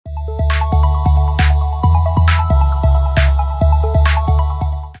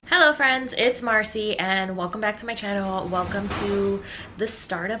friends, it's Marci and welcome back to my channel. Welcome to the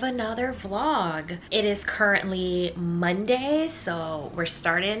start of another vlog. It is currently Monday, so we're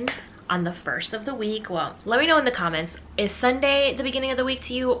starting on the first of the week. Well, let me know in the comments, is Sunday the beginning of the week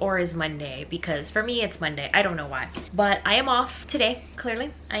to you or is Monday? Because for me it's Monday. I don't know why, but I am off today.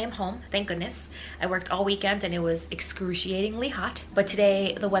 Clearly I am home, thank goodness. I worked all weekend and it was excruciatingly hot, but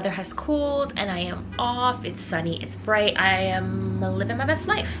today the weather has cooled and I am off. It's sunny, it's bright. I am living my best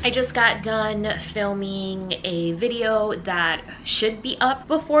life. I just got done filming a video that should be up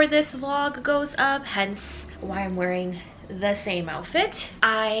before this vlog goes up, hence why I'm wearing the same outfit.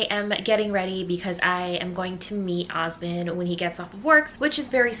 I am getting ready because I am going to meet Osmond when he gets off of work, which is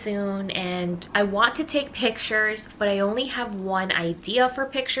very soon, and I want to take pictures, but I only have one idea for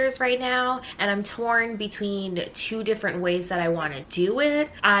pictures right now, and I'm torn between two different ways that I want to do it.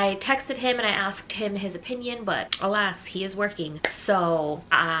 I texted him and I asked him his opinion, but alas, he is working, so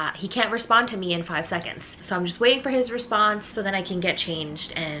he can't respond to me in 5 seconds. So I'm just waiting for his response so then I can get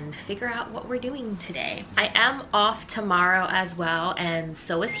changed and figure out what we're doing today. I am off tomorrow as well, and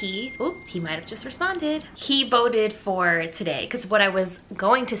so is he. Oop, he might have just responded. He voted for today, because what I was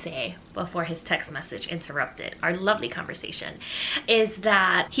going to say before his text message interrupted our lovely conversation is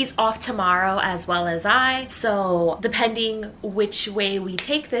that he's off tomorrow as well as I. So depending which way we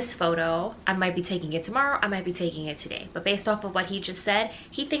take this photo, I might be taking it tomorrow, I might be taking it today. But based off of what he just said,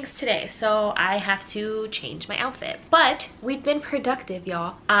 he thinks today. So I have to change my outfit. But we've been productive,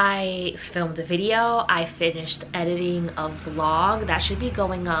 y'all. I filmed a video, I finished editing a vlog that should be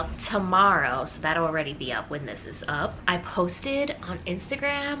going up tomorrow. So that'll already be up when this is up. I posted on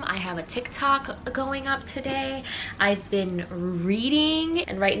Instagram. I have a TikTok going up today. I've been reading,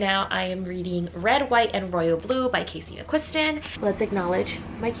 and right now I am reading Red, White, and Royal Blue by Casey McQuiston. Let's acknowledge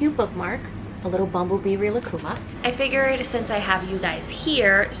my cute bookmark, a little bumblebee Rilakuma. I figured since I have you guys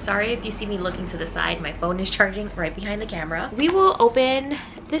here, sorry if you see me looking to the side, my phone is charging right behind the camera, we will open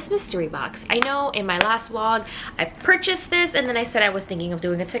this mystery box. I know in my last vlog I purchased this and then I said I was thinking of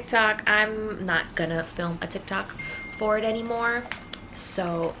doing a TikTok. I'm not gonna film a TikTok for it anymore.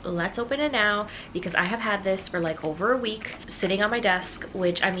 So let's open it now because I have had this for like over a week sitting on my desk,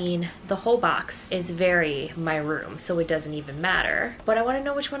 which, I mean, the whole box is very my room, so it doesn't even matter. But I want to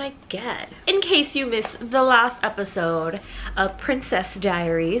know which one I get. In case you missed the last episode of Princess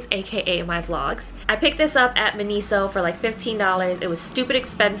Diaries, aka my vlogs, I picked this up at Miniso for like $15. It was stupid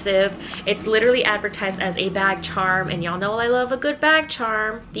expensive. It's literally advertised as a bag charm, and y'all know I love a good bag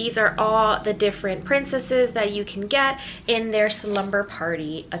charm. These are all the different princesses that you can get in their slumber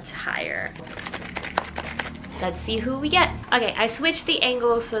party attire. Let's see who we get. Okay, I switched the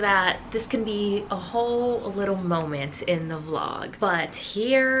angle so that this can be a whole little moment in the vlog. But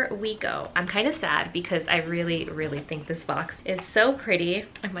here we go. I'm kind of sad because I really, really think this box is so pretty.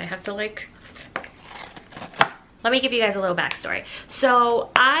 I might have to like... Let me give you guys a little backstory. So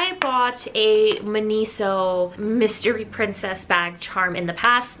I bought a Miniso mystery princess bag charm in the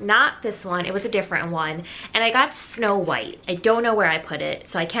past, not this one, it was a different one, and I got Snow White. I don't know where I put it,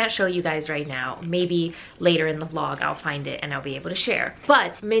 so I can't show you guys right now. Maybe later in the vlog I'll find it and I'll be able to share.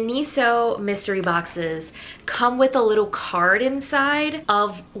 But Miniso mystery boxes come with a little card inside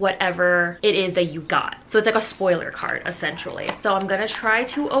of whatever it is that you got. So it's like a spoiler card essentially. So I'm gonna try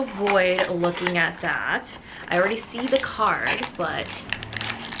to avoid looking at that. I already see the card, but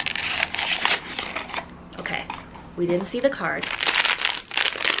okay, we didn't see the card.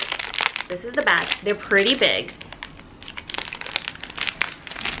 This is the bag. They're pretty big.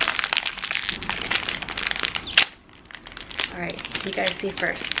 All right, you guys see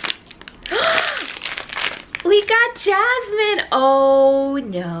first. We got Jasmine. Oh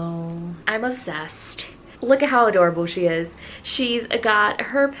no, I'm obsessed. Look at how adorable she is. She's got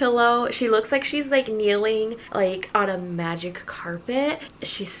her pillow. She looks like she's like kneeling like on a magic carpet.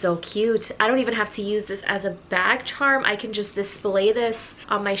 She's so cute. I don't even have to use this as a bag charm. I can just display this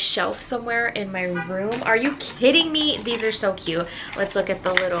on my shelf somewhere in my room. Are you kidding me? These are so cute. Let's look at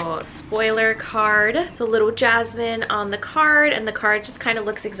the little spoiler card. It's a little Jasmine on the card, and the card just kind of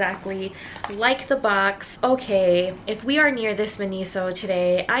looks exactly like the box. Okay, if we are near this Miniso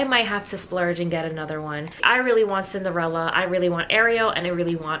today, I might have to splurge and get another one. I really want Cinderella, I really want Ariel, and I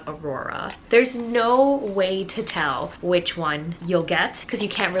really want Aurora. There's no way to tell which one you'll get because you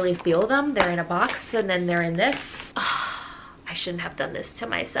can't really feel them. They're in a box and then they're in this. I shouldn't have done this to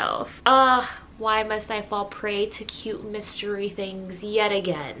myself. Why must I fall prey to cute mystery things yet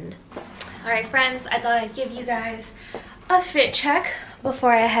again? All right, friends, I thought I'd give you guys a fit check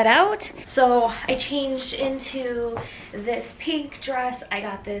before I head out. So I changed into this pink dress. I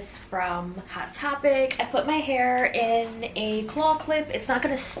got this from Hot Topic. I put my hair in a claw clip. It's not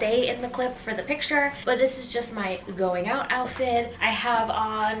gonna stay in the clip for the picture, but this is just my going out outfit. I have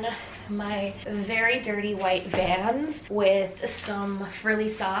on my very dirty white Vans with some frilly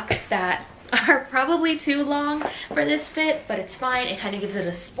socks that are probably too long for this fit, but it's fine. It kind of gives it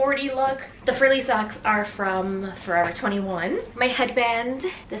a sporty look. The frilly socks are from Forever 21. My headband,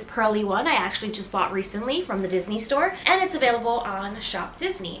 this pearly one, I actually just bought recently from the Disney store, and it's available on Shop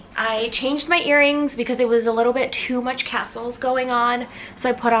Disney. I changed my earrings because it was a little bit too much castles going on, so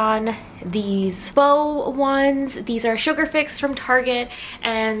I put on these bow ones. These are Sugar Fix from Target,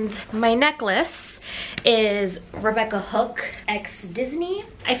 and my necklace is Rebecca Hook x Disney.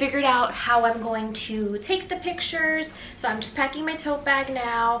 I figured out how I'm going to take the pictures, so I'm just packing my tote bag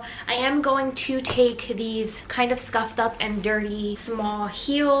now. I am going to take these kind of scuffed up and dirty small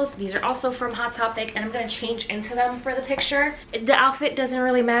heels. These are also from Hot Topic, and I'm going to change into them for the picture. The outfit doesn't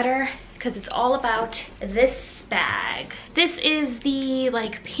really matter because it's all about this bag. This is the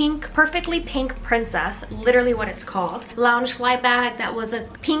like pink, perfectly pink princess, literally what it's called. Lounge fly bag that was a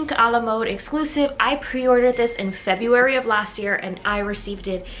pink a la mode exclusive. I pre-ordered this in February of last year and I received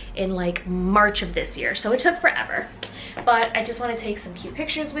it in like March of this year. So it took forever. But I just want to take some cute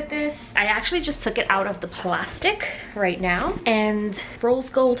pictures with this. I actually just took it out of the plastic right now, and Rose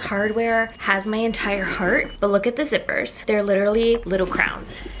Gold Hardware has my entire heart, but look at the zippers. They're literally little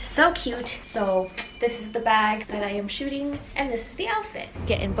crowns. So cute. So this is the bag that I am shooting, and this is the outfit.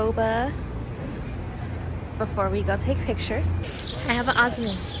 Getting boba before we go take pictures. I have an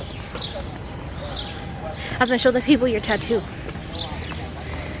Osmond. Osmond, show the people your tattoo.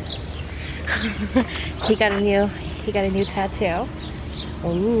 He got a new tattoo.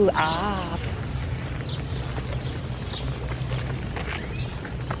 Ooh, ah.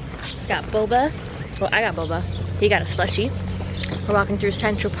 Got boba. Well, I got boba. He got a slushie. We're walking through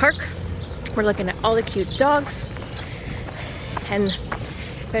Central Park. We're looking at all the cute dogs. And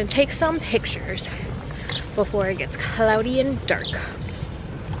we're gonna take some pictures before it gets cloudy and dark.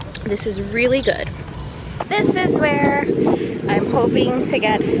 This is really good. This is where I'm hoping to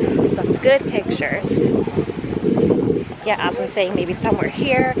get some good pictures. Yeah, as I'm saying, maybe somewhere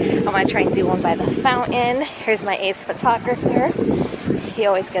here. I'm gonna try and do one by the fountain. Here's my ace photographer. He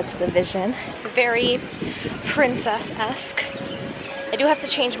always gets the vision. Very princess-esque. I do have to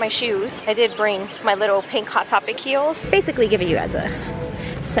change my shoes. I did bring my little pink Hot Topic heels. Basically giving you guys a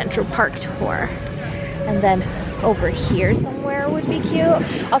Central Park tour. And then over here somewhere would be cute.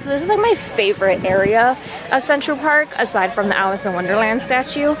 Also, this is like my favorite area of Central Park, aside from the Alice in Wonderland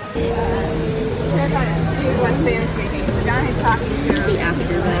statue. The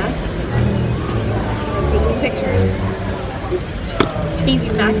aftermath. Taking pictures. Just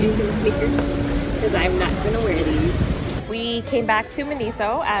changing back into the sneakers because I'm not gonna wear these. We came back to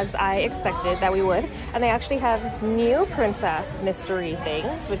Miniso as I expected that we would, and they actually have new princess mystery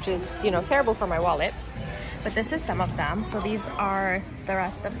things, which is, you know, terrible for my wallet. But this is some of them. So these are the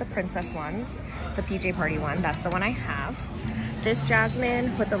rest of the princess ones. The PJ Party one, that's the one I have. This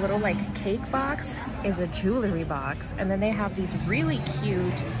Jasmine with the little like cake box is a jewelry box. And then they have these really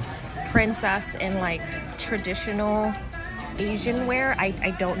cute princess in like traditional Asian wear.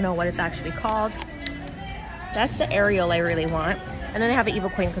 I don't know what it's actually called. That's the Ariel I really want. And then they have the Evil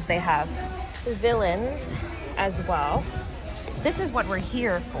Queen because they have villains as well. This is what we're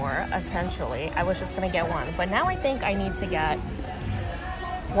here for, essentially. I was just gonna get one, but now I think I need to get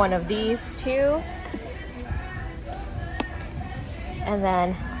one of these two. And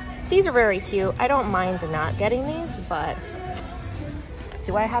then these are very cute. I don't mind not getting these, but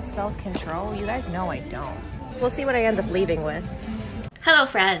do I have self-control? You guys know I don't. We'll see what I end up leaving with. Hello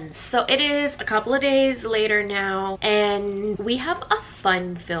friends, so it is a couple of days later now and we have a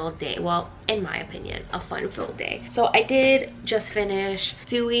fun-filled day. Well, in my opinion, a fun-filled day. So I did just finish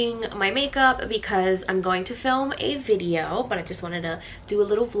doing my makeup because I'm going to film a video, but I just wanted to do a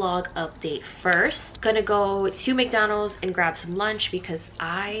little vlog update first. Gonna go to McDonald's and grab some lunch because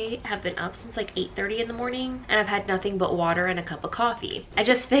I have been up since like 8:30 in the morning and I've had nothing but water and a cup of coffee. I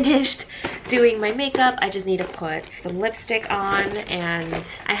just finished doing my makeup. I just need to put some lipstick on, and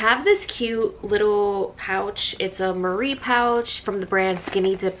I have this cute little pouch. It's a Marie pouch from the brand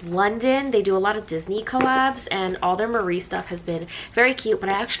Skinny Dip London. They do a lot of Disney collabs and all their Marie stuff has been very cute, but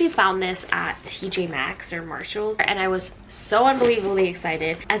I actually found this at TJ Maxx or Marshall's and I was so unbelievably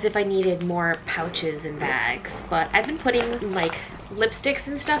excited, as if I needed more pouches and bags. But I've been putting like lipsticks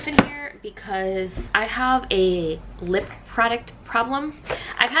and stuff in here because I have a lip product problem.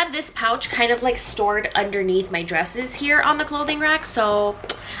 I've had this pouch kind of like stored underneath my dresses here on the clothing rack, so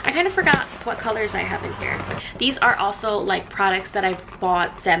I kind of forgot what colors I have in here. These are also like products that I've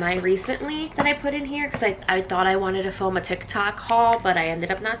bought semi recently that I put in here because I thought I wanted to film a TikTok haul, but I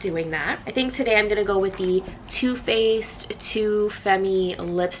ended up not doing that. I think today I'm gonna go with the Too Faced Too Femme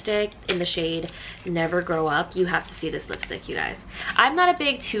lipstick in the shade Never Grow Up. You have to see this lipstick, you guys. I'm not a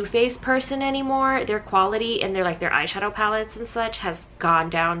big Too Faced person anymore. Their quality and their eyeshadow palettes and such has gone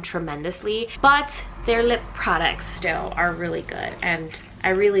down tremendously, but their lip products still are really good, and I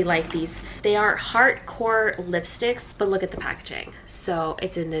really like these. They are hardcore lipsticks, but look at the packaging. So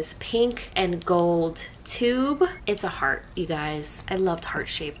it's in this pink and gold tube. It's a heart, you guys. I loved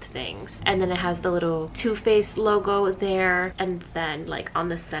heart-shaped things. And then it has the little Too Faced logo there, and then like on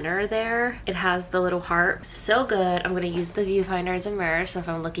the center there it has the little heart. So good. I'm gonna use the viewfinder as a mirror, so if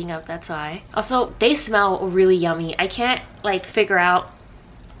I'm looking up, that's why. Also, they smell really yummy. I can't like figure out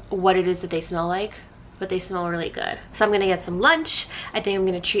what it is that they smell like, but they smell really good. So I'm gonna get some lunch. I think I'm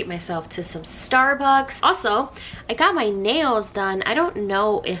gonna treat myself to some Starbucks. Also, I got my nails done. I don't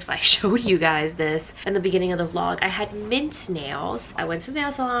know if I showed you guys this in the beginning of the vlog. I had mint nails. I went to the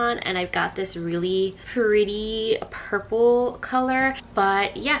nail salon and I've got this really pretty purple color.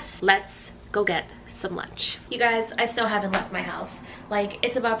 But yes, let's go get some lunch. You guys, I still haven't left my house. Like,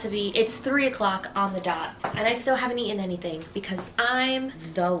 it's 3 o'clock on the dot and I still haven't eaten anything because I'm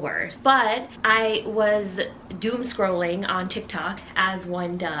the worst. But I was doom scrolling on TikTok, as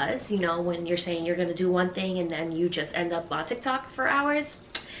one does, you know, when you're saying you're gonna do one thing and then you just end up on TikTok for hours.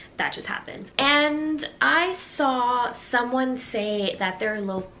 That just happened. And I saw someone say that their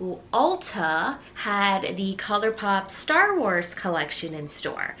local Ulta had the ColourPop Star Wars collection in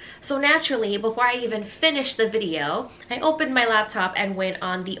store. So naturally, before I even finished the video, I opened my laptop and went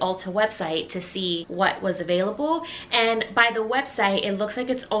on the Ulta website to see what was available. And by the website, it looks like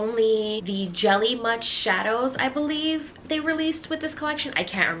it's only the Jelly Much shadows, I believe, they released with this collection. I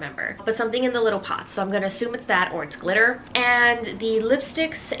can't remember, but something in the little pots. So I'm gonna assume it's that or it's glitter. And the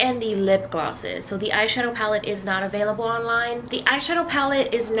lipsticks and the lip glosses. So the eyeshadow palette is not available online. The eyeshadow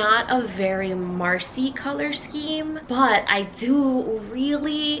palette is not a very Marci color scheme, but I do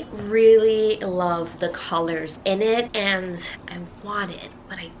really, really love the colors in it and I want it,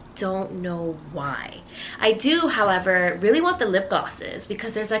 but I don't know why. I do, however, really want the lip glosses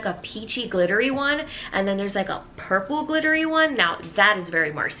because there's like a peachy glittery one and then there's like a purple glittery one. Now that is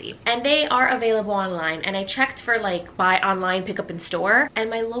very Marci, and they are available online, and I checked for like buy online, pick up in store, and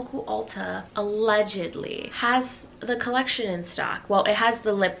my local Ulta allegedly has the collection in stock. Well, it has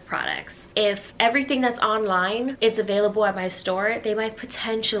the lip products. If everything that's online is available at my store, they might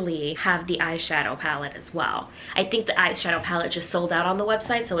potentially have the eyeshadow palette as well. I think the eyeshadow palette just sold out on the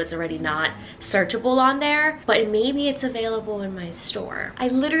website, so it's already not searchable on there, but maybe it's available in my store. I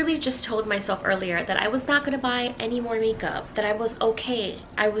literally just told myself earlier that I was not gonna buy any more makeup, that I was okay,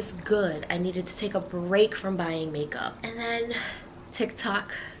 I was good, I needed to take a break from buying makeup. And then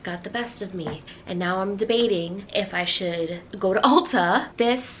TikTok got the best of me, and now I'm debating if I should go to Ulta.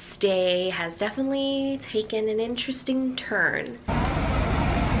 This day has definitely taken an interesting turn.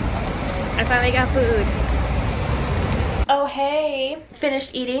 I finally got food. Oh hey,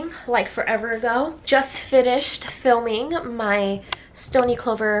 finished eating like forever ago. Just finished filming my Stony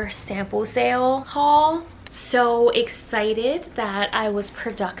Clover sample sale haul. So excited that I was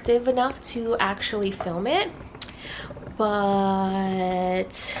productive enough to actually film it.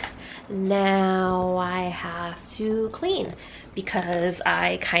 But now I have to clean because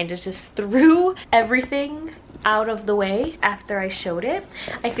I kind of just threw everything out of the way after I showed it.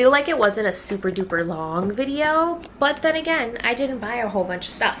 I feel like it wasn't a super duper long video, but then again, I didn't buy a whole bunch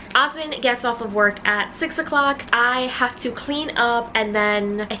of stuff. Osmond gets off of work at 6 o'clock. I have to clean up, and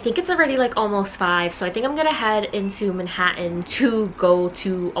then I think it's already like almost 5, so I think I'm gonna head into Manhattan to go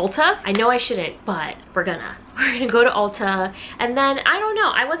to Ulta. I know I shouldn't, but we're gonna go to Ulta, and then I don't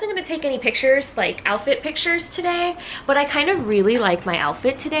know, I wasn't gonna take any pictures, like outfit pictures today, but I kind of really like my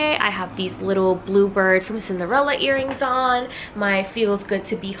outfit today. I have these little bluebird from Cinderella earrings on, my feels good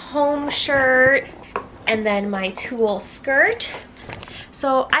to be home shirt, and then my tulle skirt.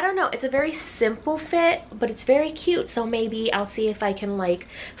 So I don't know, it's a very simple fit, but it's very cute, so maybe I'll see if I can like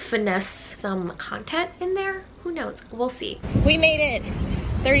finesse some content in there. Who knows, we'll see. We made it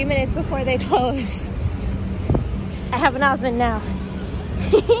 30 minutes before they close. I have an Osmond now.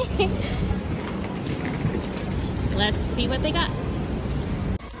 Let's see what they got.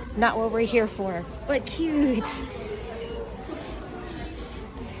 Not what we're here for, but cute.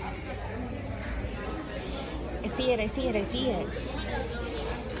 I see it, I see it, I see it.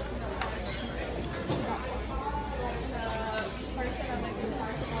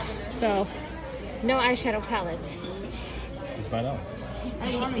 So, no eyeshadow palettes. Just find out.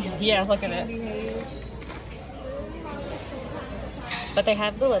 Yeah, look at it. But they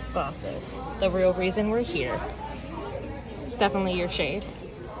have the lip glosses. The real reason we're here. Definitely your shade.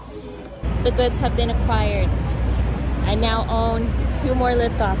 The goods have been acquired. I now own 2 more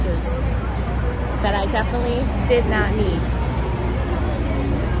lip glosses that I definitely did not need.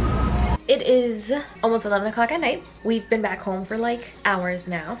 It is almost 11 o'clock at night. We've been back home for like hours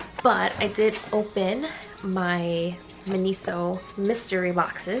now, but I did open my Miniso mystery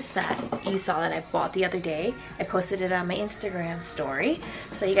boxes that you saw that I bought the other day. I posted it on my Instagram story.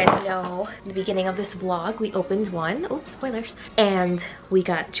 So you guys know in the beginning of this vlog, we opened one. Oops, spoilers. And we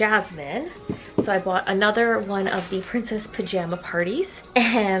got Jasmine. So I bought another one of the Princess Pajama Parties.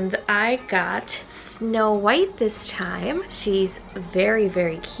 And I got Snow White this time. She's very,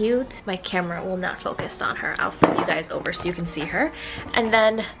 very cute. My camera will not focus on her. I'll flip you guys over so you can see her. And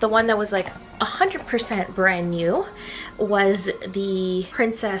then the one that was like 100% brand new was the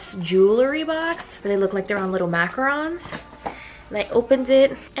princess jewelry box. They look like they're on little macarons. And I opened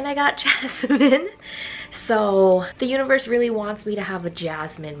it and I got Jasmine. So the universe really wants me to have a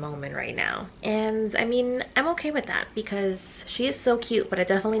Jasmine moment right now. And I mean, I'm okay with that because she is so cute, but I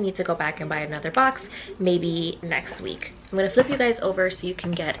definitely need to go back and buy another box, maybe next week. I'm gonna flip you guys over so you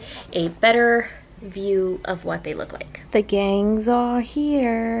can get a better view of what they look like. The gangs are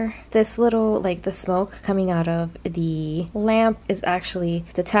here. This little, like the smoke coming out of the lamp is actually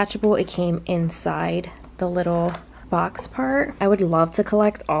detachable. It came inside the little box part. I would love to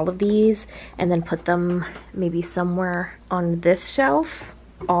collect all of these and then put them maybe somewhere on this shelf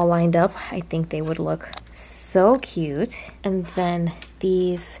all lined up. I think they would look so cute. And then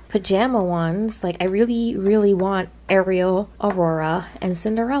these pajama ones, like I really want Ariel, Aurora, and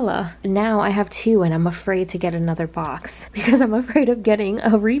Cinderella. Now I have 2 and I'm afraid to get another box because I'm afraid of getting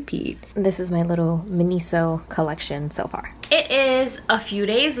a repeat. This is my little Miniso collection so far. It is a few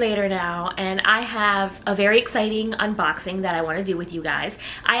days later now and I have a very exciting unboxing that I want to do with you guys.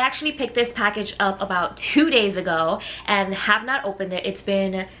 I actually picked this package up about 2 days ago and have not opened it. It's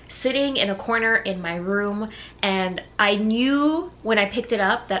been sitting in a corner in my room and I knew when I picked it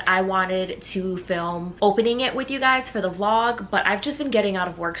up that I wanted to film opening it with you guys for the vlog, but I've just been getting out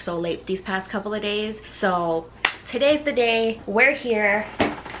of work so late these past couple of days. So today's the day. We're here.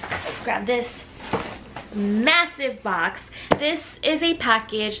 Let's grab this massive box. This is a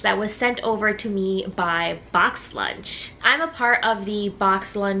package that was sent over to me by Box Lunch. I'm a part of the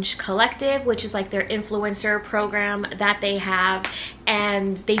Box Lunch collective, which is like their influencer program that they have,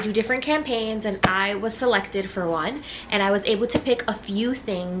 and they do different campaigns, and I was selected for one and I was able to pick a few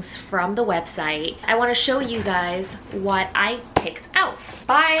things from the website. I want to show you guys what I picked out.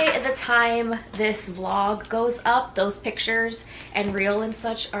 By the time this vlog goes up, those pictures and reel and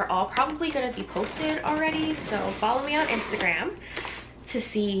such are all probably going to be posted already, so follow me on Instagram to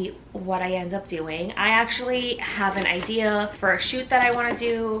see what I end up doing. I actually have an idea for a shoot that I want to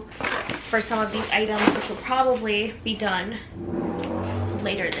do for some of these items, which will probably be done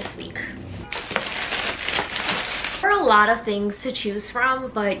later this week. There are a lot of things to choose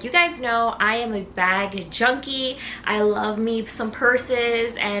from, but you guys know I am a bag junkie. I love me some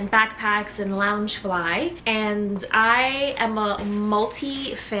purses and backpacks and Loungefly, and I am a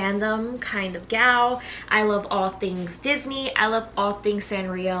multi-fandom kind of gal. I love all things Disney, I love all things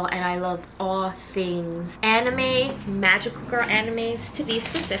Sanrio, and I love all things anime, magical girl animes to be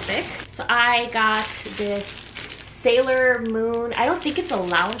specific. So I got this Sailor Moon, I don't think it's a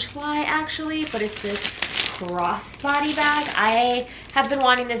Loungefly actually, but it's this crossbody bag. I have been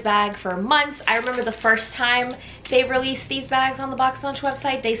wanting this bag for months. I remember the first time they released these bags on the Box Lunch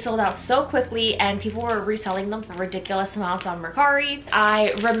website, they sold out so quickly and people were reselling them for ridiculous amounts on Mercari.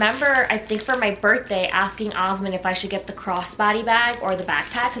 I remember, I think for my birthday, asking Osmond if I should get the crossbody bag or the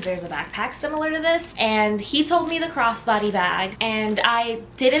backpack, because there's a backpack similar to this, and he told me the crossbody bag and I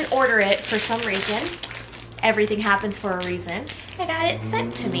didn't order it for some reason. Everything happens for a reason. I got it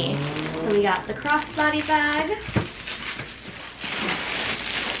sent to me. So we got the crossbody bag.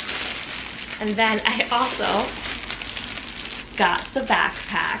 And then I also got the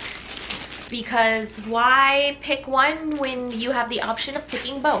backpack. Because why pick one when you have the option of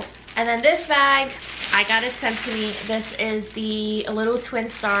picking both? And then this bag, I got it sent to me. This is the Little Twin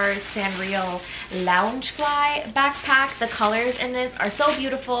Stars Sanrio Loungefly backpack. The colors in this are so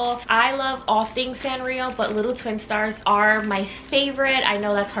beautiful. I love all things Sanrio, but Little Twin Stars are my favorite. I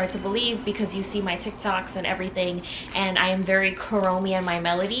know that's hard to believe because you see my TikToks and everything, and I am very Kuromi in my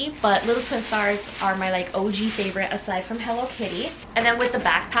melody, but Little Twin Stars are my like OG favorite aside from Hello Kitty. And then with the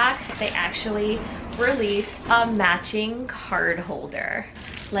backpack, they actually released a matching card holder.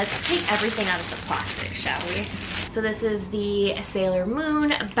 let's take everything out of the plastic, shall we? So this is the Sailor Moon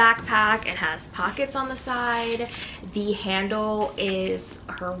backpack. It has pockets on the side. The handle is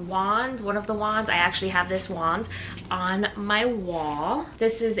her wand, one of the wands. I actually have this wand on my wall.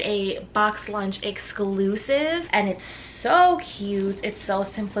 This is a Box Lunch exclusive and it's so cute. It's so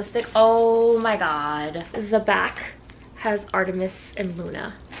simplistic. Oh my god. The back has Artemis and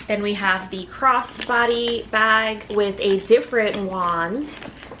Luna. Then we have the crossbody bag with a different wand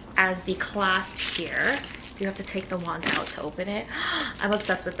as the clasp here. You have to take the wand out to open it. I'm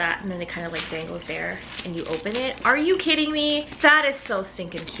obsessed with that. And then it kind of like dangles there and you open it. Are you kidding me? That is so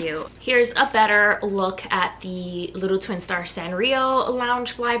stinking cute. Here's a better look at the Little Twin Star Sanrio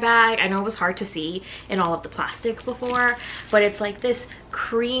lounge fly bag. I know it was hard to see in all of the plastic before, but it's like this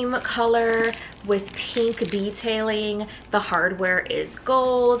cream color with pink detailing. The hardware is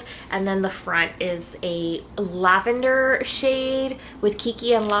gold, and then the front is a lavender shade with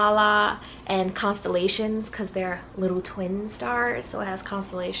Kiki and Lala and constellations because they're little twin stars, so it has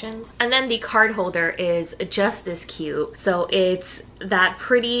constellations. And then the card holder is just as cute. So it's that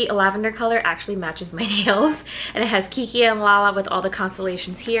pretty lavender color, actually matches my nails, and it has Kiki and Lala with all the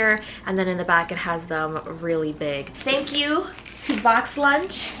constellations here, and then in the back it has them really big. Thank you to Box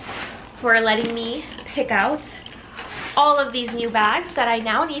Lunch for letting me pick out all of these new bags that I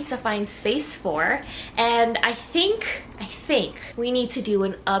now need to find space for. And I think we need to do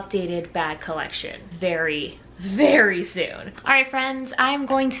an updated bag collection very soon. All right, friends, I'm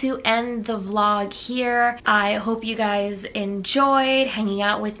going to end the vlog here. I hope you guys enjoyed hanging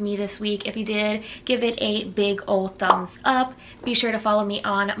out with me this week. If you did, give it a big old thumbs up. Be sure to follow me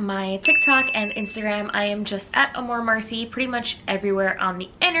on my TikTok and Instagram. I am just at amourmarcixo, pretty much everywhere on the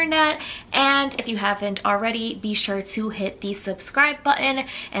internet. And if you haven't already, be sure to hit the subscribe button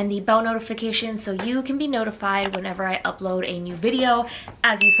and the bell notification so you can be notified whenever I upload a new video.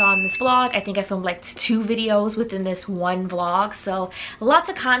 As you saw in this vlog, I think I filmed like 2 videos within this one vlog, so lots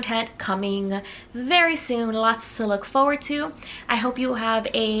of content coming very soon, lots to look forward to. I hope you have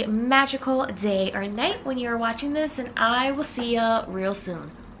a magical day or night when you're watching this, and I will see you real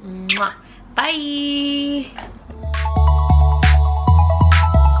soon. Mwah. Bye.